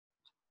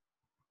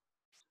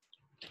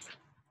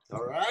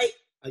All right.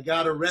 I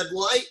got a red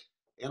light,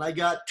 and I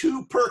got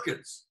two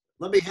Perkins.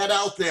 Let me head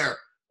out there.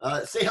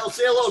 Say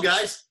hello,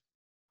 guys.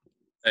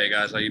 Hey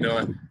guys, how you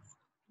doing?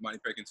 Monty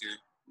Perkins here.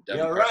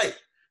 Yeah, all right.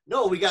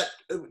 No, we got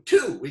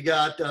two. We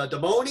got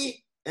Damoine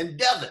and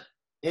Devin.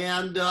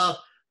 And I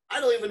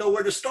don't even know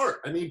where to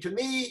start. I mean, to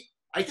me,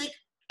 I think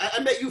I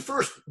met you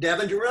first,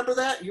 Devin. Do you remember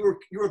that? You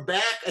were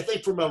back, I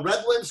think, from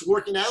Redlands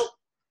working out.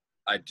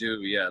 I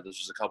do, yeah. This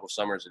was a couple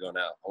summers ago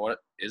now.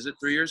 Is it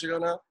 3 years ago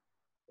now?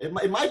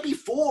 It might be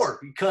 4,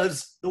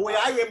 because the way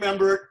I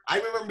remember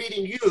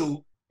meeting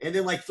you, and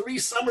then like 3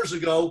 summers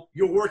ago,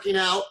 you're working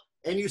out,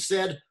 and you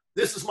said,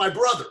 "This is my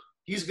brother.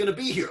 He's going to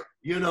be here,"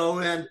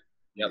 and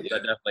yep,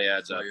 that definitely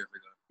adds up.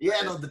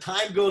 Yeah, no, the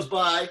time goes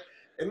by,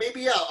 and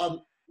maybe I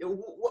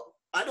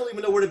don't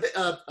even know where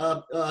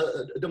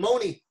to.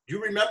 Damoine, do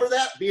you remember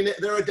that being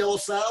there at De La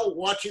Salle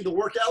watching the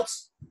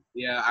workouts?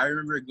 Yeah, I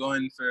remember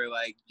going for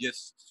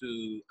just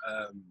to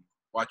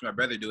watch my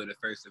brother do it the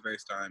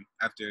first time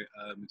after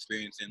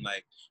experiencing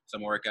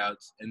some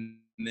workouts, and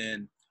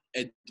then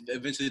it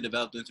eventually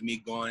developed into me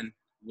going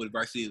with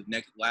varsity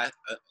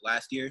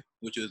last year,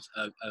 which was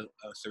a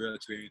surreal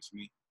experience for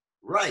me.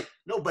 Right.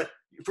 No, but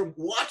from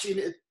watching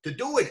it to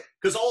doing it,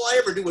 because all I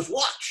ever do is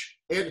watch,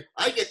 and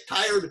I get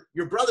tired.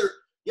 Your brother,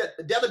 yeah,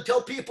 Devin,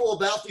 tell people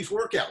about these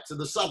workouts in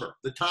the summer,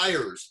 the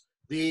tires,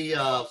 the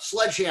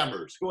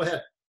sledgehammers. Go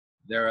ahead.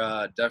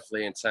 They're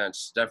definitely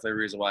intense. Definitely a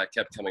reason why I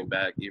kept coming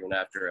back even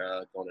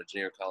after going to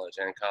junior college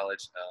and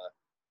college.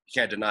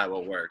 You can't deny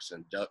what works,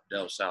 and De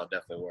La Salle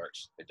definitely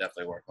works. They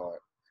definitely work hard.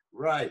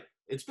 Right.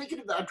 And speaking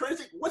of that, I'm trying to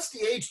think, what's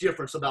the age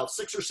difference? About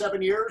 6 or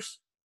 7 years?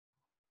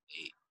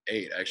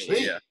 8 actually.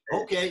 8? Yeah.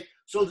 Okay.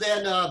 So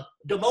then,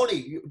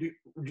 Damoine,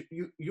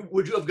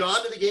 would you have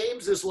gone to the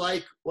games as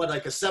like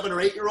a 7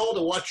 or 8 year old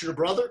and watch your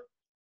brother?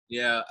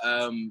 Yeah.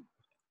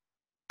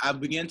 I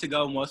began to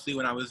go mostly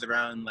when I was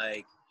around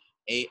 8.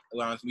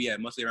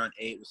 Mostly around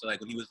 8. So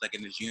when he was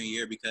in his junior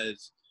year,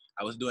 because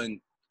I was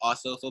doing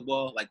also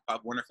football,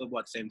 Pop Warner football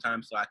at the same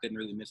time, so I couldn't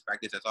really miss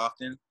practice as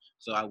often.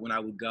 So when I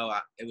would go,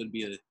 it would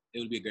be a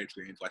great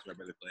experience watching my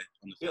brother play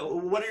on the field.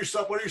 Yeah, what are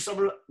your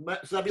summer?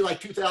 So that'd be like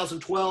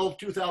 2012,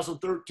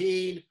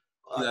 2013.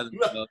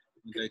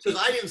 Because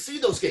I didn't see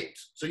those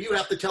games, so you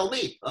have to tell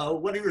me.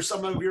 What are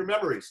some of your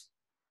memories?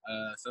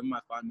 Some of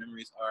my fond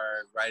memories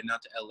are riding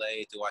out to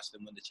LA to watch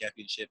them win the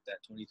championship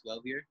that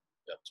 2012 year.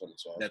 Yep,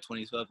 2012. That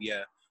 2012,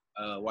 yeah.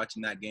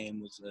 Watching that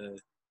game was an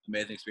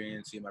amazing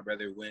experience. Seeing my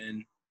brother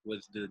win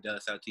with the De La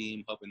Salle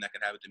team, hoping that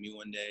could happen to me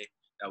one day.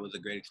 That was a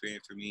great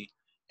experience for me.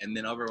 And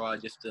then overall,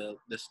 just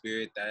the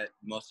spirit that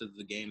most of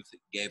the games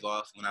gave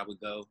off when I would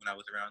go, when I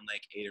was around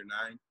 8 or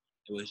 9.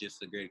 It was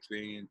just a great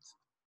experience.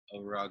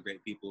 Overall,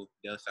 great people.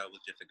 De La Salle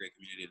was just a great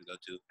community to go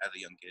to as a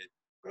young kid.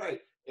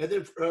 Right. And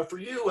then for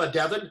you,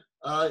 Devin,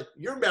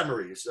 your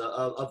memories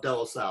of De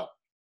La Salle.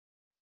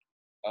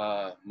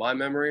 My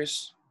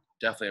memories,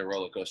 definitely a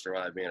roller coaster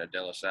ride being at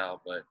De La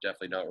Salle, but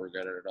definitely don't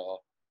regret it at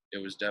all.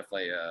 It was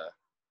definitely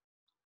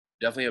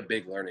a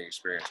big learning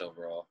experience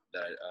overall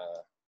that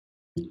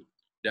I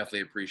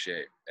definitely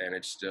appreciate, and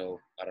it's still,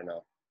 I don't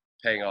know,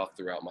 paying off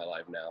throughout my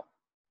life now.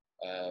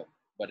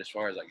 But as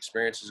far as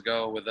experiences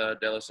go with De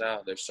La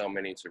Salle, there's so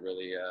many I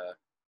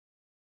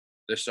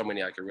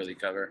could really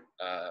cover.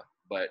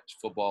 But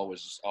football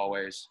was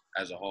always,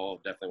 as a whole,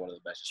 definitely one of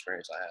the best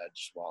experiences I had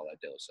just while at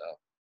De La Salle.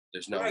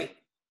 There's no right.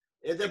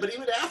 And then, but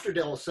even after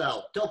De La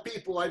Salle, tell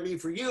people. I mean,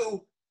 for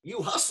you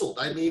hustled.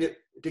 I mean,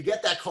 to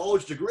get that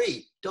college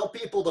degree. Tell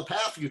people the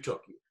path you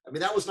took. I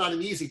mean, that was not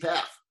an easy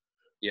path.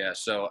 Yeah,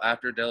 so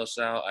after De La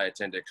Salle, I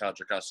attended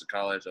Contra Costa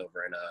College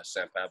over in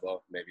San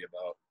Pablo,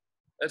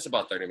 it's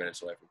about 30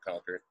 minutes away from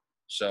Concord.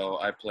 So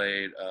I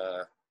played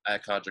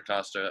at Contra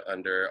Costa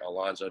under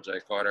Alonzo J.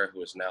 Carter,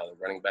 who is now the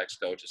running backs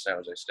coach at San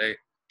Jose State.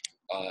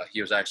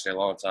 He was actually a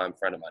longtime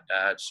friend of my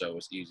dad, so it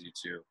was easy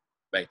to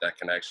make that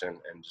connection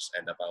and just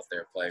end up out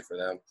there playing for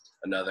them.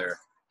 Another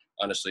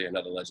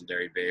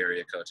legendary Bay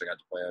Area coach I got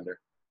to play under.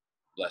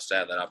 Blessed to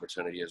have that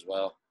opportunity as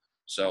well.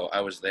 So I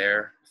was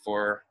there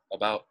for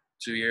about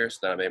 2 years.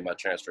 Then I made my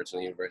transfer to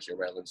the University of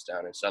Redlands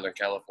down in Southern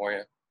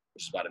California,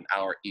 which is about an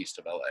hour east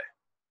of LA.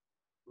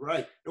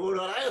 Right. When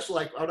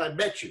I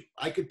met you,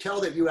 I could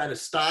tell that you had a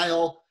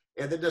style.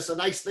 And then there's a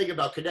nice thing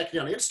about connecting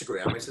on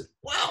Instagram. I said,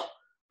 wow,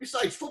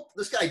 besides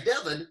this guy,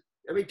 Devin,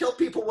 I mean, tell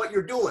people what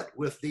you're doing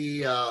with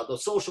the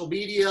social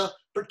media,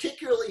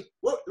 particularly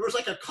there was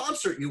a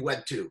concert you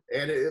went to,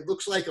 and it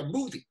looks like a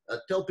movie.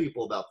 Tell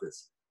people about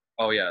this.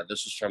 Oh, yeah.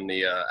 This was from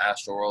the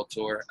Astro World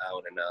Tour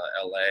out in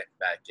LA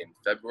back in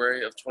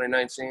February of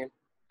 2019.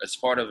 It's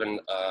part of an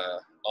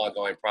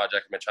ongoing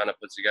project I've been trying to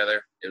put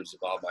together. It was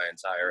about my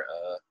entire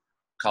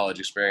college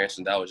experience,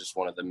 and that was just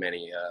one of the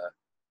many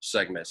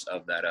segments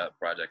of that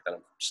project that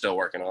I'm still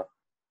working on.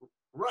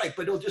 Right,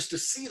 but just to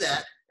see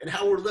that and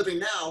how we're living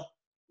now,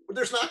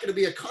 there's not going to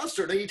be a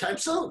concert anytime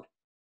soon.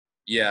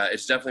 Yeah,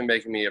 it's definitely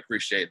making me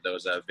appreciate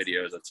those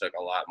videos that took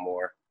a lot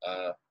more.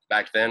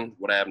 Back then,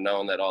 would I have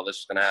known that all this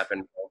was going to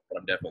happen? But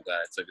I'm definitely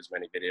glad I took as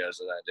many videos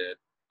as I did,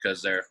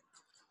 because they're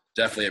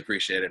definitely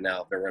appreciated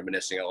now. I've been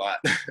reminiscing a lot.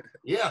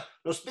 Yeah.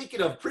 Well,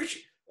 speaking of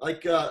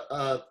like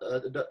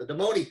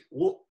Damoine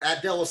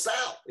at De La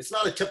Salle. It's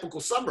not a typical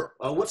summer.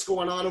 What's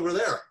going on over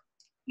there?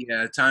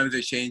 Yeah, times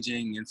are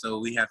changing, and so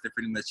we have to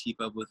pretty much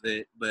keep up with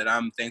it. But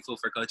I'm thankful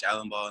for Coach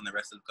Allenball and the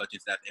rest of the coaching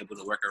staff able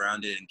to work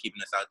around it and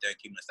keeping us out there and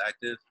keeping us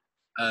active.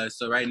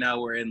 So right now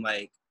we're in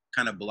like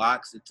kind of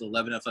blocks. It's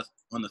 11 of us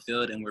on the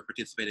field, and we're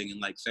participating in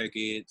like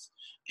circuits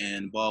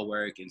and ball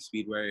work and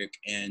speed work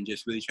and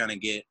just really trying to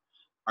get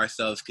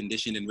ourselves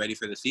conditioned and ready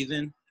for the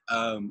season.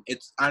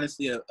 It's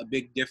honestly a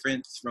big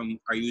difference from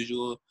our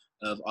usual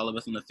of all of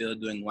us on the field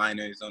doing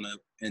liners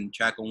and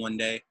track on one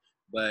day.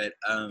 But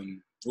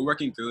we're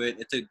working through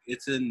it.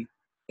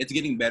 It's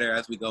getting better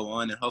as we go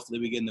on, and hopefully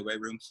we get in the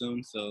weight room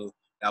soon. So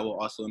that will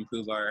also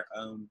improve our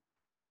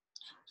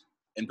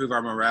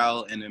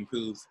morale and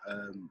improve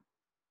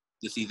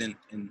the season,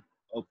 and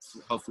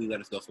hopefully let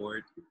us go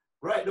forward.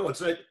 Right. No,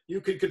 it's like you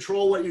can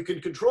control what you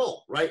can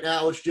control. Right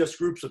now, it's just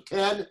groups of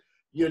 10.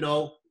 You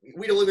know,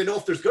 we don't even know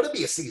if there's going to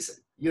be a season.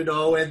 You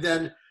know, and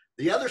then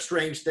the other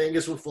strange thing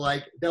is with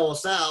like De La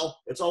Salle,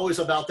 it's always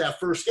about that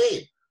first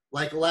game.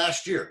 Like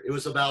last year, it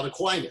was about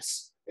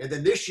Aquinas. And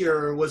then this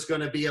year it was going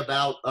to be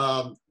about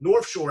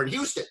North Shore in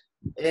Houston.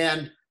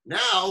 And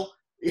now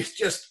it's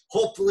just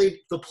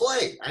hopefully the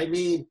play. I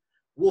mean,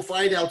 we'll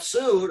find out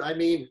soon. I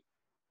mean,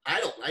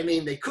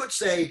 they could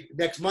say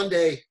next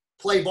Monday,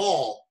 play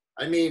ball.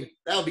 I mean,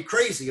 that would be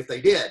crazy if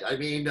they did. I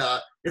mean,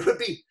 it would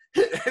be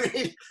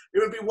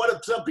one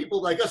of some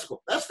people like us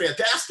go, that's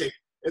fantastic.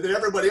 And then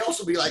everybody else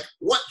will be like,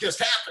 what just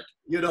happened?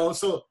 You know,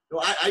 so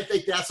I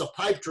think that's a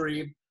pipe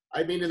dream.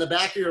 I mean, in the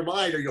back of your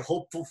mind, are you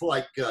hopeful for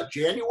like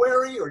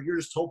January, or you're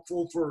just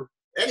hopeful for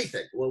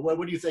anything? What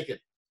are you thinking?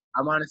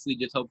 I'm honestly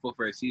just hopeful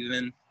for a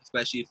season,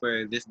 especially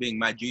for this being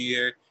my junior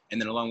year, and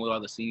then along with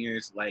all the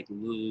seniors like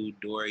Lou,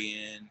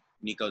 Dorian,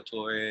 Nico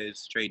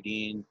Torres, Trey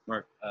Dean,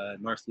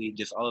 Northfleet,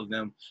 just all of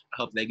them. I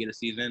hope they get a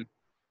season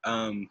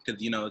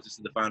because, you know, this is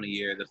the final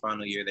year. The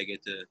final year they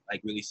get to like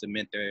really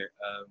cement their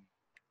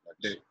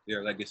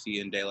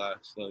legacy in De La.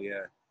 So,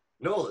 yeah.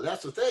 No,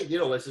 that's the thing. You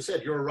know, as I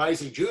said, you're a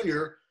rising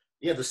junior.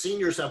 Yeah, the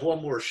seniors have one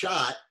more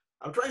shot.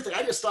 I'm trying to think.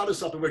 I just thought of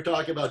something. We're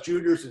talking about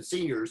juniors and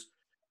seniors.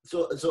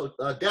 So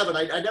Devin,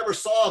 I never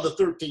saw the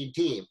 13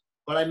 team,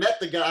 but I met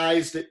the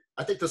guys that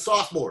I think the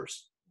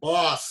sophomores,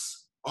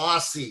 Boss,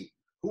 Aussie,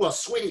 who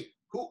else? Sweeney.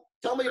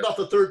 Tell me about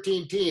the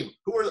 13 team.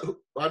 Were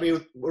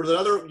there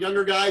other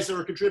younger guys that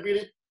were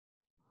contributing?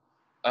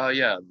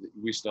 Yeah,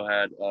 we still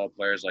had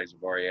players like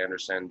Zavari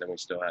Anderson. Then we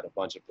still had a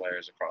bunch of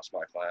players across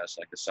my class,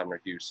 like the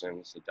Summer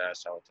Houstons, the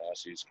Das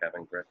Talatasis,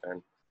 Kevin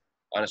Griffin.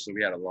 Honestly,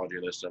 we had a laundry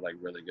list of like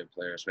really good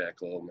players. We had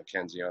Khalil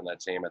McKenzie on that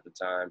team at the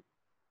time,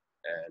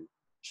 and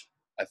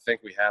I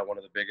think we had one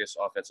of the biggest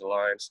offensive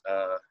lines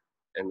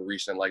in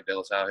recent like De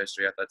La Salle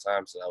history at that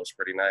time. So that was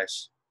pretty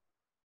nice.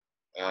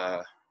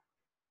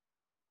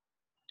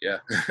 Yeah.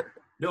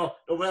 No,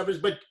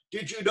 but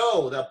did you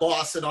know that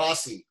Boss and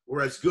Aussie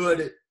were as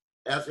good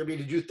as? I mean,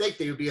 did you think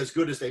they would be as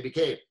good as they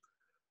became?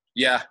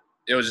 Yeah,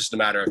 it was just a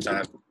matter of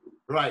time.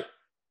 Right.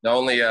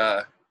 Honestly,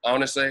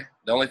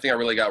 the only thing I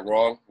really got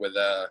wrong with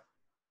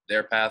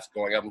their path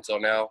going up until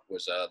now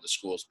was the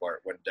school's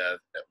part when Dev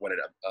ended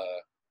up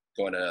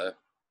going to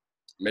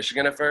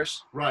Michigan at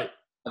first. Right.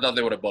 I thought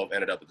they would have both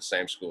ended up at the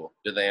same school.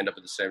 Did they end up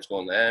at the same school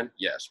in the end?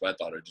 Yes, but I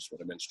thought it just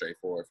would have been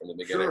straightforward from the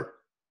beginning. Sure.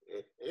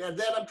 And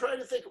then I'm trying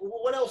to think,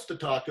 what else to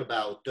talk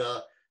about?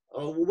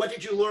 What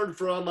did you learn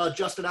from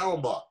Justin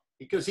Allenbaugh?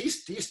 Because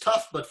he's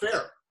tough but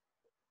fair.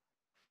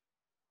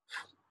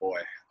 Boy,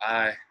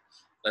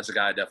 that's a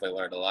guy I definitely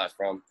learned a lot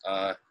from.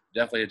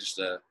 Definitely just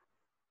a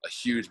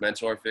huge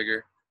mentor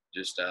figure.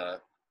 Just,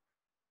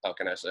 how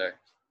can I say?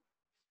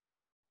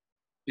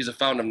 He's a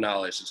fountain of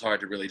knowledge. It's hard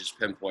to really just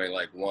pinpoint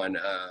like one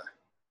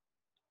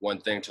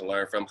thing to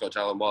learn from Coach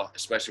Allenbaugh,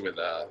 especially with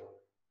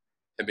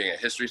him being a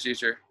history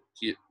teacher.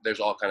 There's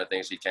all kind of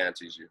things he can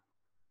teach you,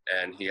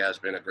 and he has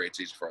been a great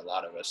teacher for a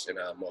lot of us in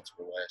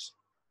multiple ways.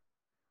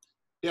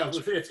 Yeah,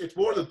 it's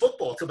more than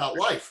football. It's about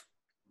life.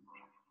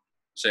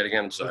 Say it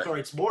again. I'm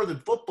sorry. It's more than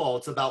football.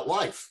 It's about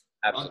life.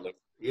 Absolutely.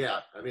 Yeah,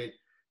 I mean,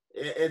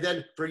 and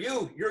then for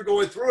you, you're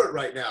going through it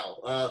right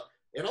now.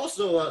 And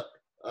also,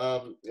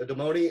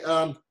 Damoine,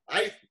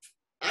 I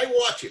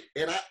watch it,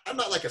 and I'm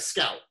not like a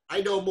scout. I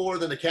know more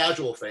than a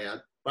casual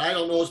fan, but I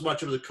don't know as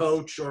much of the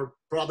coach or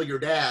probably your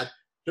dad.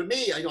 To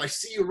me, I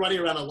see you running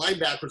around a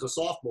linebacker as a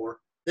sophomore,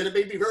 then it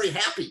made me very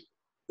happy.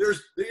 You're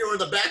in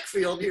the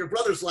backfield, and your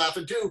brother's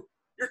laughing too.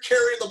 You're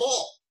carrying the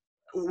ball.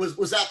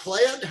 Was that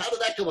planned? How did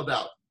that come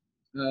about?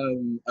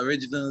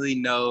 Originally,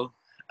 no.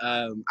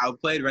 I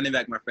played running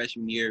back my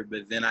freshman year,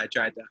 but then I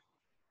tried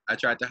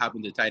to hop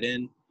into tight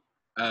end.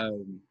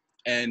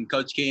 And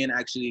Coach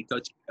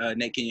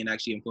Nate Kenyon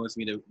actually influenced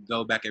me to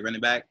go back at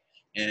running back,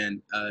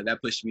 and that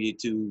pushed me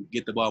to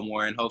get the ball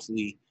more and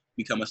hopefully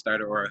become a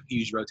starter or a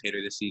huge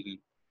rotator this season.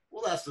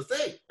 Well, that's the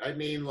thing. I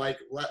mean, like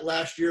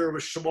last year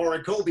was Shamar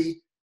and Kobe,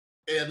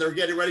 and they're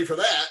getting ready for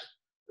that.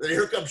 Then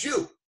here comes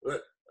you.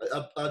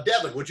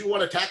 Devin, would you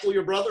want to tackle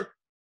your brother?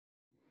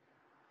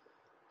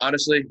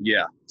 Honestly,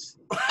 yeah.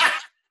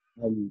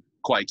 I'm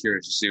quite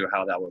curious to see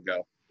how that would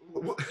go.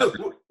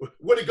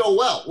 Would it go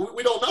well?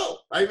 We don't know.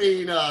 I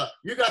mean,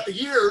 you got the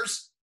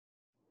years.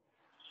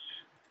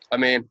 I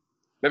mean,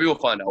 maybe we'll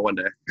find out one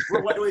day.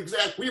 What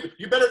exactly?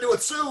 You better do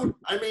it soon.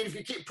 I mean, if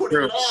you keep putting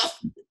True. it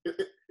off,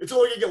 it's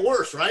only gonna get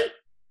worse, right?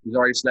 He's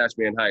already snatched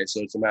me in height,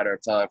 so it's a matter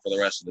of time for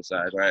the rest of the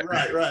size, right?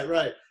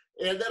 Right.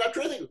 And then I'm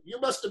trying to think. You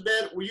must have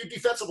been. Were you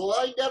defensive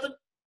line, Devin?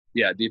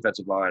 Yeah,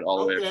 defensive line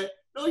all the way. Okay.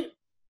 No,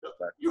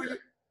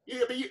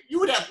 you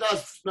would have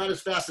not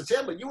as fast as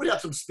him, but you would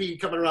have some speed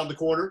coming around the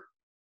corner.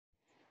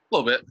 A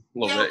little bit.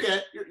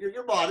 Okay.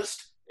 You're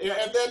modest.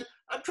 And then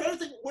I'm trying to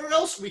think where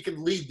else we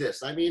can lead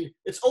this. I mean,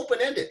 it's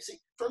open-ended. See,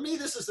 for me,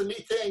 this is the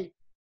neat thing,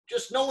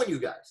 just knowing you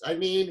guys. I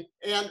mean,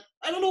 and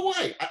I don't know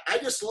why. I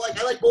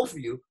like both of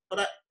you,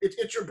 but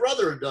it's your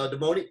brother,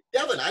 Damoine.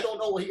 Devin, I don't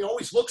know. He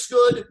always looks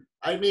good.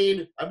 I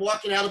mean, I'm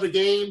walking out of a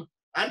game.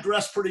 I'm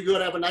dressed pretty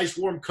good. I have a nice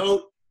warm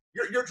coat.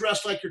 You're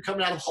dressed like you're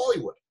coming out of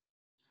Hollywood.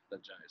 The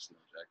Giant snow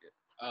jacket.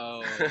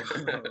 Oh.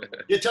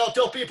 You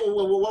tell people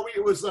what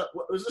was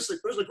this?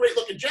 It was a great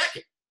looking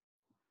jacket.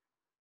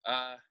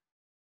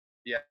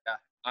 Yeah.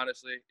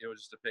 Honestly, it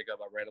was just a pickup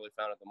I randomly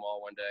found at the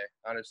mall one day.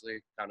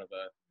 Honestly, kind of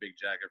a big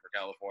jacket for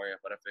California,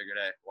 but I figured,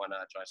 hey, why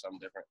not try something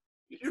different?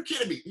 You're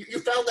kidding me. You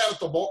found that at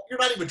the mall? You're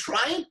not even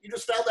trying? You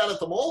just found that at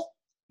the mall?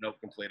 Nope,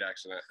 complete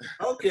accident.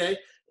 Okay.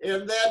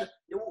 And then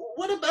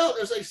what about,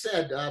 as I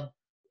said,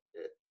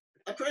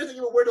 I'm trying to think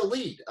of where to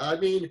lead. I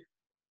mean,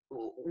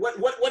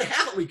 what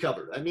haven't we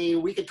covered? I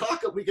mean, we could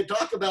talk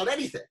about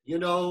anything,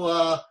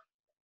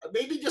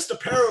 maybe just the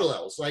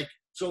parallels. Like,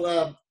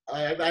 so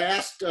I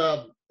asked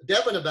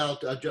Devin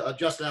about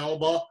Justin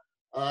Alaba.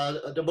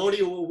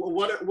 Damoine,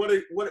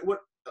 what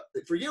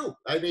for you?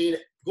 I mean,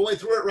 going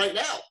through it right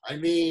now. I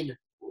mean,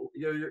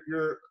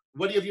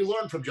 what have you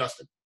learned from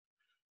Justin?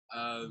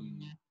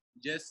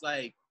 Just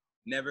like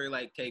never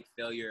like take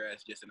failure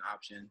as just an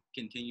option.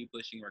 Continue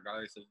pushing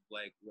regardless of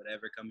like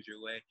whatever comes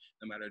your way,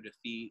 no matter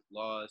defeat,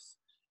 loss,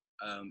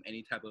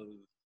 any type of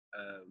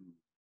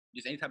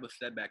just any type of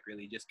setback.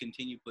 Really, just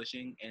continue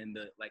pushing, and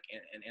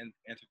an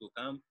answer will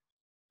come.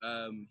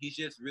 He's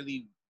just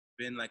really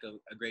been like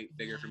a great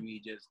figure for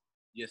me, just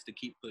to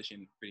keep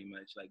pushing, pretty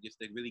much, like just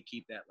to really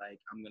keep that like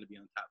I'm gonna be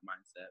on top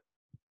mindset.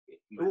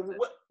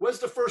 What was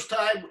the first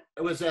time?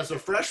 It was as a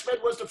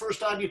freshman. Was the first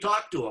time you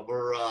talked to him,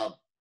 or?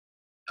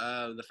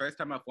 The first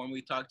time I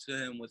formally talked to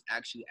him was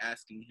actually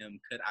asking him,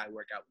 could I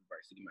work out with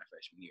varsity my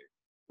freshman year?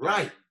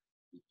 Right.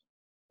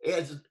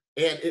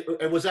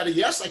 And was that a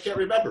yes? I can't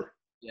remember.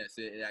 Yes,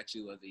 it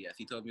actually was a yes.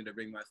 He told me to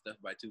bring my stuff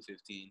by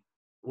 2:15.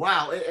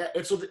 Wow.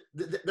 And so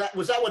that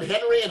was that when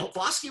Henry and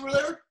Foskey were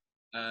there?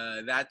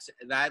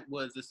 That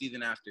was the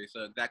season after.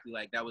 So exactly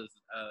like that was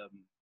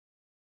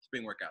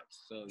spring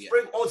workouts. So yeah.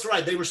 Oh, that's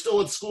right. They were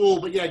still in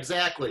school, but yeah,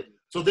 exactly.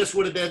 So this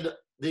would have been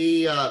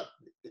the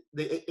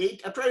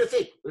eight. I'm trying to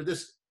think.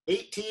 This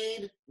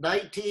 18,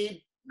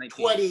 19,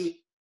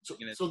 20.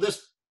 So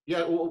this,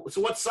 yeah.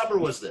 So what summer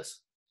was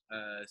this?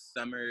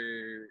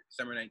 Summer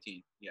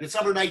 19. Yeah.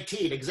 Summer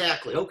 19,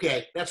 exactly.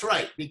 Okay, that's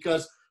right,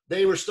 because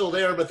they were still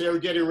there, but they were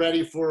getting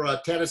ready for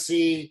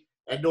Tennessee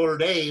and Notre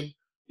Dame.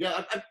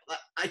 Yeah,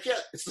 I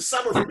can't. It's the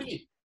summer for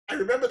me. I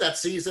remember that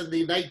season.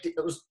 It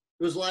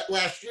was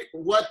last year.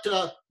 What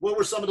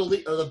were some of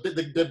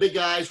the big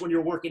guys when you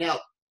were working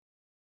out?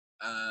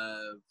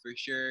 For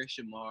sure,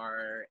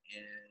 Shamar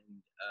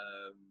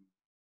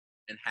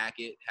and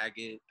Hackett,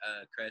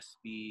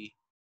 Crespi,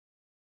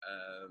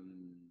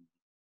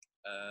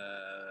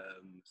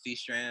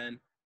 C-Strand,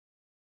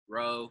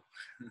 Rowe.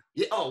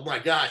 Yeah. Oh my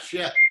gosh.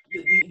 Yeah.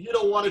 You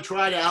don't want to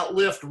try to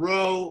outlift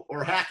Rowe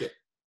or Hackett.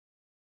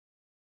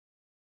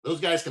 Those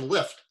guys can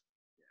lift.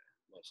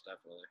 Yeah, most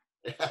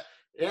definitely.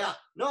 Yeah.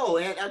 No,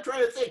 and I'm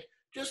trying to think.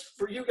 Just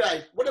for you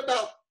guys, what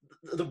about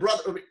the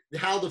brother?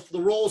 How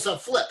the roles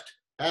have flipped?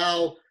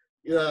 How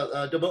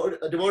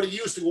Damoine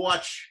used to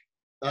watch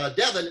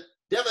Devin.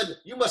 Devin,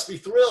 you must be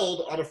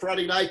thrilled on a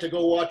Friday night to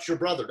go watch your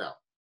brother now.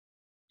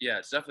 Yeah,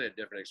 it's definitely a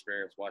different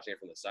experience watching it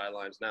from the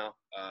sidelines now.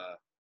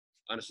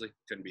 Honestly,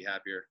 couldn't be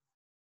happier.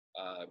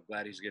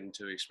 Glad he's getting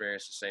to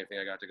experience the same thing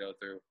I got to go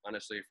through.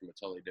 Honestly, from a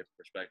totally different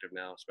perspective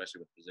now, especially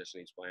with the position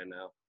he's playing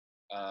now.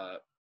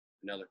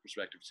 Another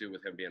perspective, too,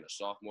 with him being a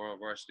sophomore on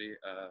varsity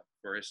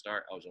for his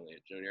start. I was only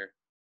a junior,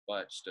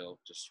 but still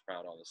just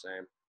proud all the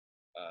same.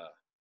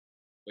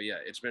 But,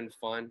 yeah, it's been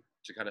fun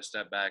to kind of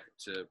step back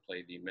to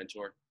play the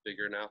mentor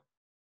figure now.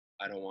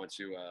 I don't want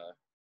to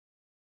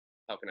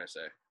how can I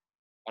say?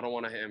 I don't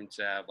want him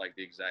to have, like,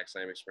 the exact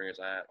same experience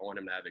I had. I want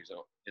him to have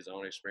his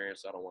own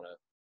experience. I don't want to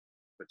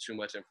put too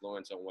much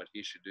influence on what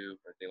he should do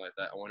or anything like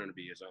that. I want him to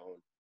be his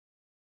own.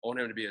 I want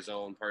him to be his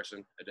own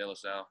person at De La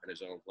Salle and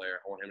his own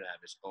player. I want him to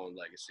have his own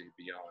legacy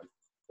beyond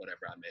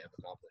whatever I may have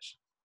accomplished.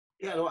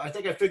 Yeah, no, I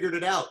think I figured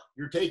it out.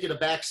 You're taking a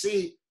back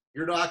seat.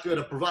 You're not going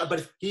to provide. But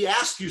if he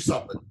asks you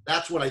something,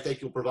 that's when I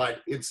think you'll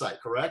provide insight,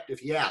 correct?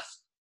 If he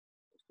asks.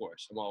 Of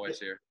course. I'm always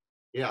here.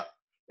 Yeah.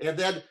 And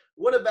then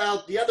what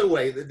about the other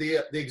way,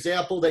 the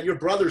example that your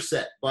brother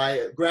set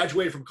by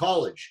graduating from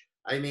college?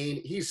 I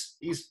mean, he's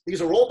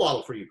a role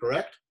model for you,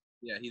 correct?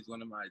 Yeah, he's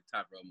one of my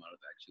top role models,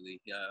 actually.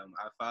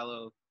 I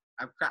follow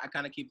I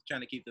kind of keep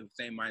trying to keep the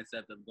same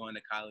mindset of going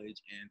to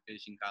college and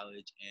finishing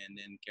college and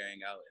then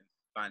carrying out and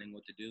finding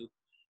what to do.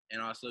 And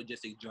also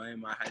just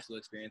enjoying my high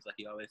school experience, like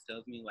he always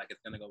tells me, like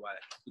it's gonna go by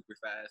super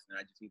fast, and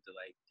I just need to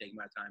like take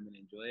my time and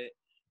enjoy it,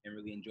 and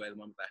really enjoy the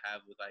moments I have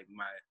with like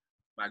my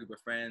group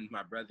of friends,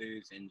 my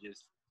brothers, and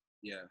just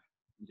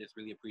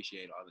really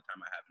appreciate all the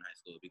time I have in high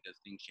school because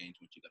things change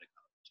once you go to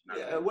college.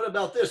 Yeah. What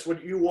about this?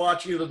 When you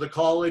watch either the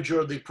college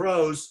or the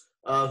pros,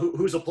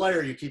 who's a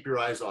player you keep your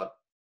eyes on?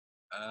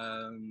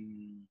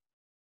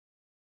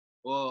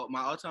 Well, my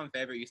all-time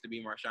favorite used to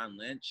be Marshawn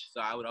Lynch, so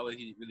I would always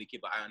really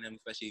keep an eye on him,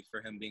 especially for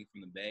him being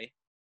from the Bay.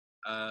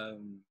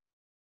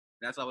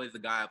 That's always the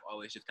guy I've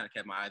always just kind of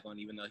kept my eyes on,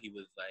 even though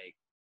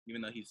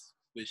he's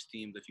switched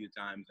teams a few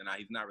times and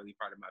he's not really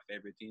part of my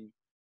favorite team.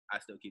 I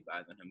still keep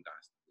eyes on him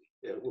constantly.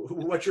 Yeah,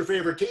 what's your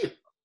favorite team?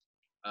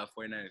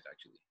 49ers,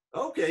 actually.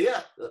 Okay,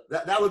 yeah,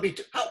 that would be.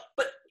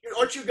 But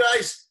aren't you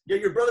guys?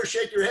 Your brother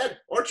shake your head.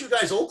 Aren't you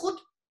guys Oakland?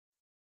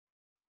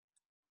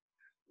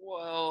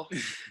 Well,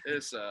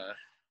 it's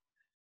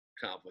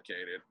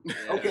complicated. Yeah.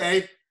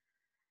 Okay,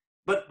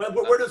 but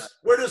where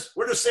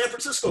does San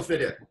Francisco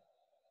fit in?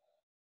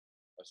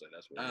 I say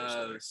that's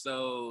what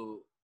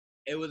So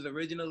it was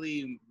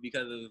originally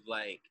because of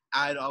like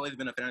I'd always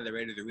been a fan of the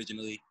Raiders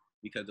originally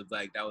because of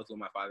like that was what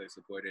my father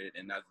supported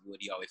and that's what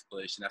he always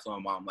pushed and that's what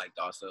my mom liked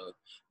also.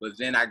 But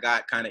then I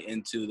got kind of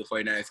into the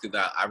 49ers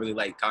because I really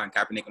liked Colin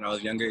Kaepernick when I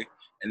was younger,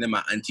 and then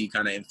my auntie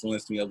kind of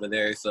influenced me over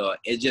there, so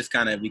it just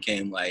kind of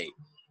became like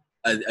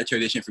a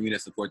tradition for me to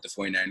support the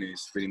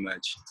 49ers pretty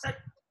much.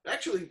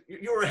 Actually,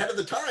 you were ahead of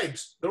the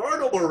times. There are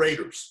no more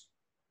Raiders.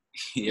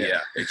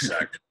 Yeah,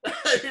 exactly.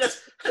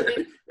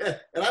 And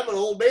I'm an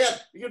old man.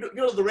 You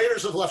know the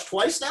Raiders have left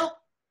twice now?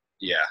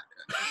 Yeah.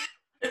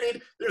 I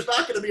mean, there's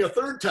not going to be a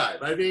third time.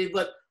 I mean,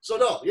 but so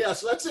no, yeah.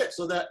 So that's it.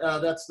 So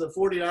that's the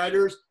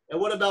 49ers. And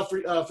what about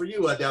for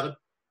you, Devin?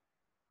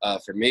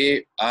 For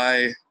me,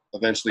 I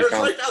eventually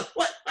found. Right now,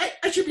 what?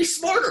 I should be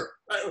smarter.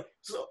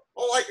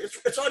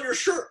 It's on your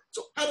shirt.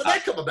 So how did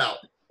that come about?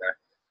 Okay.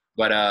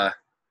 But I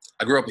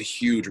grew up a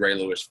huge Ray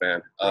Lewis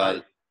fan.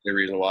 Right. The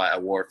reason why I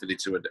wore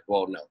 52.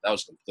 Well, no, that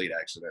was a complete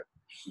accident.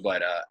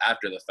 But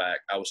after the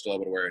fact, I was still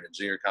able to wear it in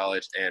junior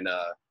college and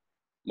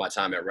my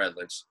time at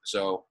Redlands.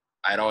 So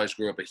I'd always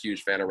grew up a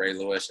huge fan of Ray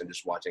Lewis and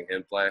just watching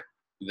him play.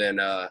 Then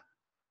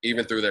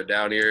even through their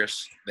down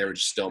years, they were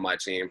just still my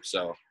team.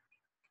 So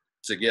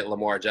to get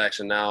Lamar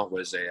Jackson now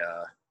was a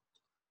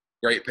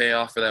great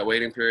payoff for that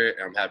waiting period.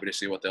 And I'm happy to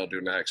see what they'll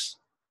do next.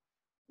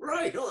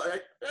 Right. No,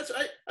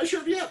 I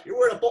sure, yeah. You're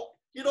wearing a ball.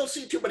 You don't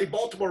see too many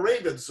Baltimore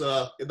Ravens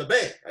in the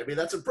Bay. I mean,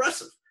 that's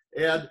impressive.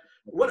 And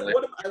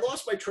I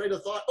lost my train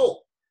of thought. Oh,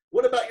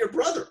 what about your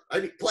brother?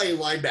 I mean, playing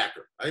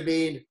linebacker. I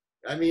mean,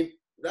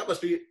 that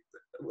must be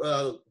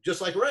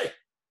just like Ray.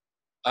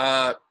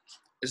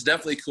 It's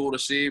definitely cool to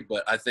see,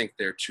 but I think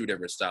they're two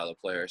different style of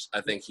players.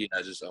 I think he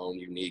has his own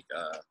unique.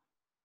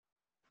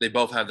 They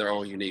both have their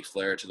own unique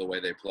flair to the way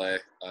they play.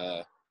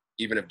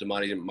 Even if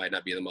Damoine might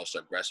not be the most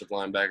aggressive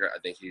linebacker, I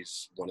think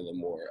he's one of the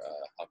more,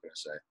 how can I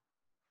say,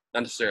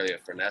 not necessarily a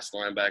finesse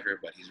linebacker,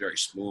 but he's very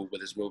smooth with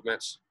his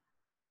movements.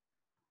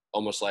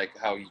 Almost like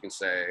how you can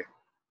say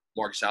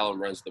Marcus Allen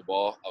runs the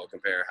ball. I would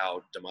compare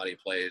how Damoine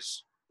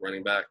plays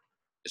running back.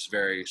 It's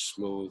very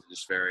smooth.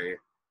 It's very,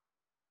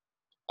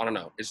 I don't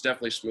know. It's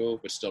definitely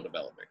smooth, but still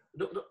developing.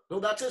 No,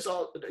 that's it.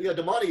 Yeah,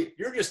 Damoine,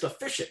 you're just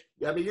efficient.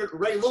 I mean,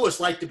 Ray Lewis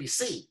liked to be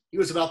seen. He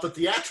was about the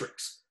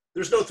theatrics.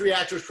 There's no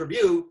theatrics from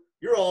you.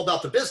 You're all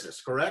about the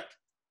business, correct?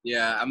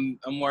 Yeah, I'm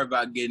more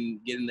about getting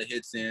the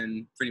hits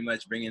in, pretty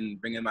much bringing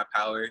my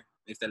power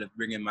instead of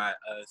bringing my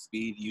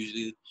speed.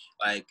 Usually,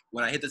 like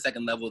when I hit the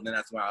second level, then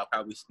that's when I'll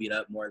probably speed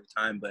up more of the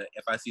time. But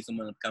if I see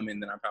someone coming,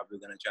 then I'm probably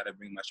gonna try to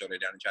bring my shoulder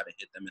down and try to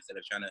hit them instead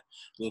of trying to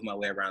move my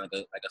way around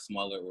like a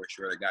smaller or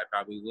shorter guy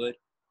probably would.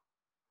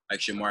 Like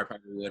Shamar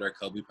probably would, or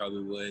Kobe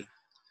probably would.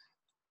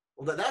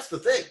 Well, that's the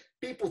thing.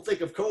 People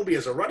think of Kobe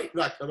as a running,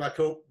 not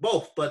Kobe,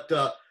 both, but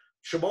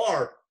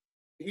Shamar.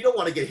 You don't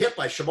want to get hit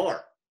by Shamar.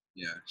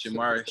 Yeah,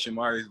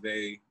 Shamar is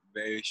very,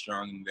 very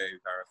strong and very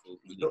powerful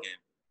when he can.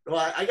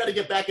 Well, I got to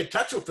get back in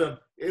touch with him.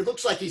 It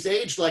looks like he's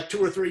aged like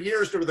 2 or 3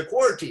 years during the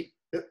quarantine.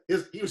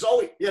 He was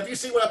always. Have you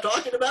seen what I'm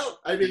talking about?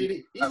 I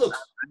mean, he looks.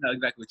 I know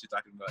exactly what you're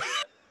talking about.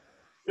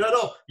 Yeah.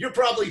 No, you're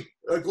probably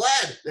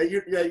glad that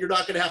you're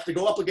not going to have to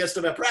go up against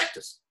him at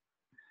practice.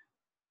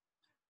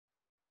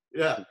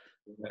 Yeah.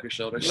 Your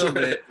shoulders. A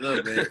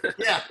little bit.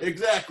 Yeah,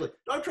 exactly.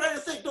 I'm trying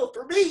to think. No,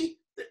 for me,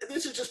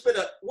 this has just been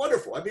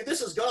wonderful. I mean,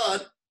 this has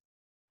gone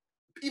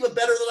even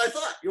better than I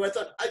thought. I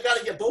thought I got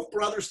to get both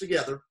brothers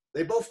together.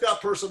 They both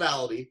got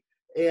personality,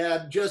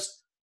 and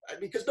just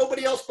because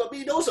nobody else but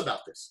me knows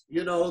about this.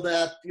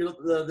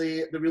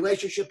 The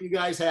relationship you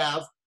guys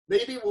have.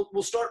 Maybe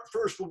we'll start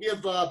first. We'll give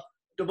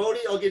Damoine.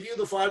 I'll give you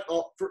the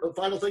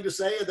final thing to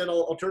say, and then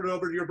I'll turn it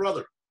over to your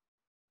brother.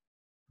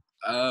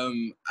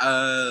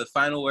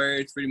 Final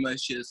words, pretty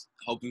much just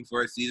hoping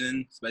for a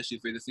season, especially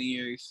for the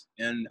seniors,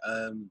 and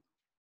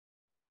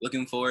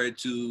looking forward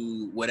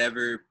to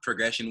whatever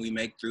progression we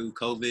make through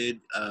COVID.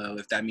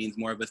 If that means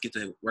more of us get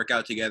to work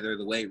out together,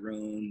 the weight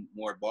room,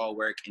 more ball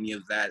work, any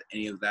of that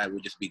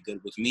would just be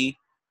good with me.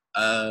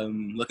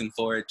 Looking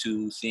forward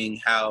to seeing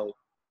how,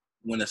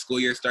 when the school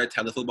year starts,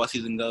 how the football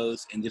season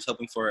goes, and just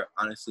hoping for,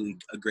 honestly,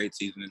 a great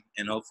season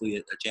and hopefully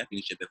a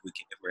championship if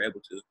we're able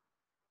to.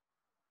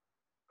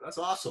 That's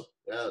awesome.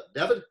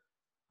 Devin?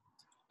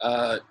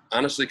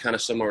 Honestly, kind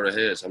of similar to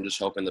his. I'm just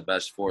hoping the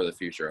best for the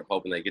future. I'm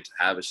hoping they get to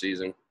have a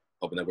season,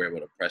 hoping that we're able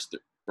to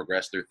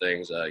progress through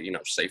things,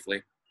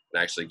 safely,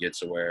 and actually get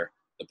to where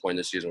the point of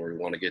the season where we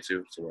want to get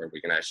to where we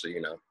can actually,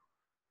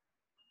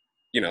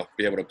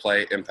 be able to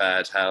play in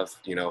pads, have,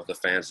 the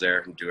fans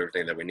there and do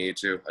everything that we need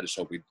to. I just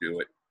hope we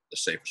do it the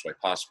safest way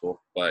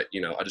possible. But,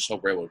 I just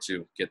hope we're able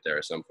to get there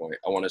at some point.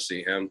 I want to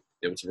see him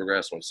able to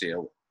progress. I want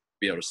to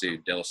be able to see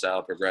De La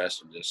Salle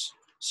progress and just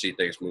see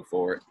things move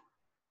forward.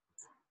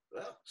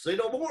 Well, say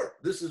no more.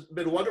 This has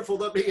been wonderful.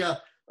 Let me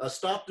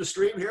stop the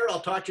stream here.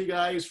 I'll talk to you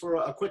guys for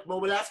a quick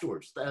moment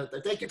afterwards.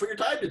 Thank you for your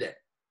time today.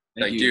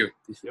 Thank you.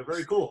 You're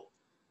very cool.